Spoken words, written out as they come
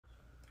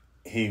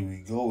Here we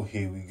go.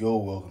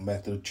 Welcome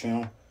back to the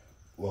channel.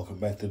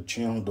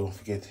 Don't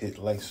forget to hit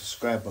the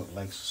subscribe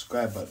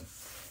button.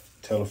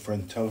 Tell a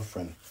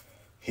friend.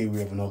 Here we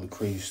have another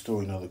crazy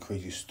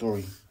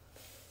story.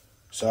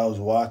 So I was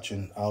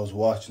watching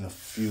a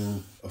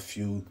few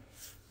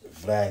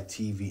Vlad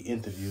TV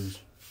interviews,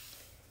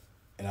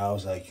 and I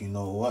was like, you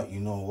know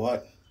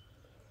what?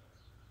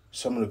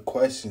 Some of the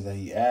questions that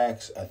he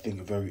asks, I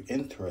think are very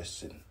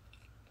interesting.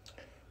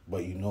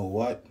 But you know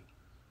what?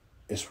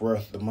 It's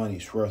worth the money.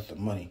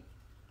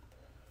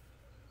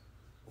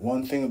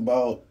 One thing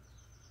about,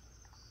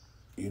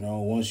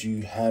 once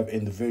you have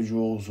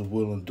individuals who are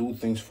willing to do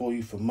things for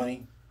you for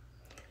money,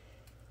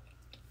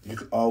 you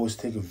can always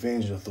take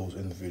advantage of those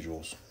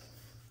individuals.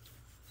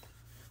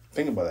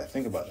 Think about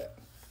that.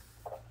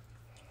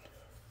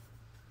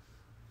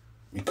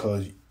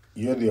 Because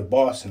you're their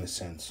boss in a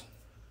sense.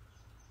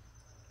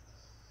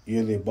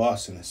 You're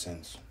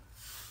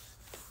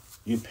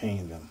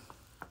paying them.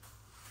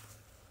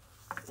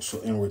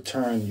 So in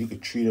return, you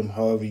could treat them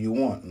however you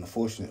want,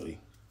 unfortunately.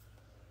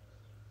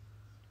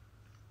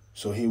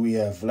 So here we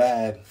have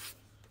Vlad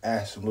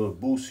asking little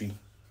Boosie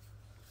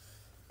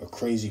a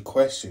crazy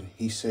question.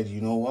 He said, you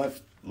know what,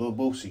 little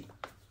Boosie,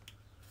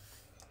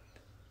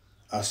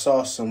 I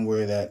saw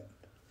somewhere that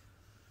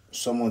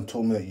someone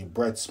told me that your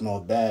breath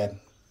smelled bad,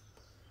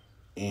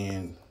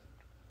 and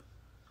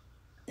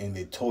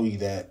they told you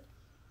that,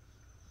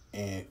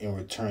 and in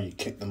return you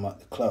kicked them out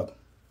the club.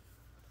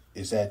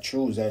 Is that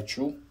true?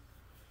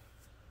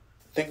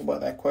 Think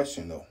about that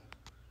question, though.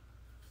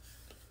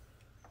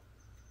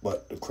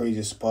 But the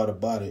craziest part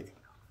about it,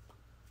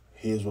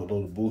 here's what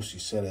little Boosie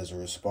said as a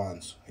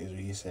response.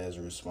 He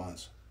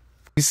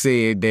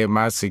said that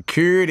my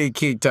security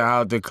kicked her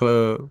out the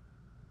club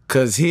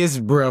because his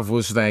breath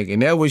was stinking.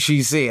 That's what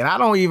she said. I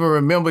don't even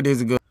remember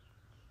this good.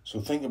 So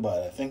think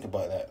about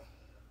that.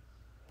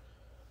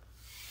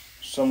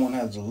 Someone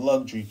has the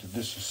luxury to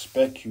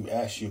disrespect you,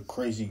 ask you a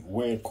crazy,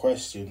 weird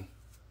question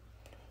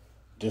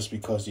just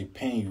because they're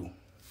paying you.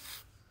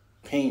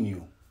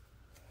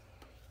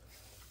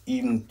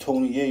 Even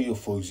Tony Yayo,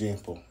 for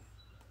example.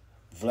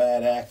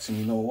 Vlad asked him,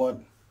 you know what?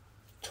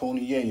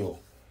 Tony Yayo,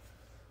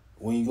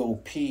 when you go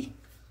pee,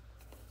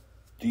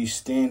 do you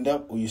stand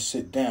up or you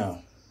sit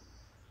down?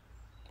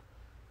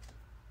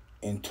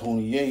 And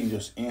Tony Yayo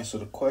just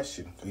answered the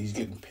question because he's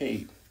getting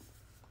paid.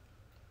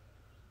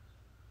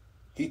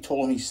 He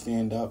told him he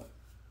stand up.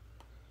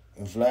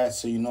 And Vlad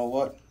said, you know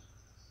what?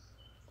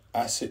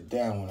 I sit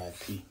down when I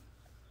pee.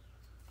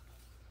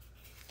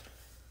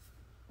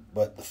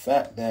 But the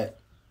fact that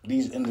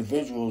these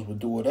individuals would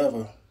do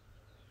whatever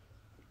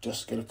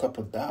just get a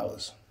couple of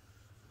dollars.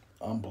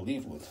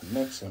 Unbelievable.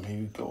 Next time, here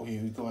we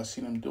go. I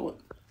seen them do it.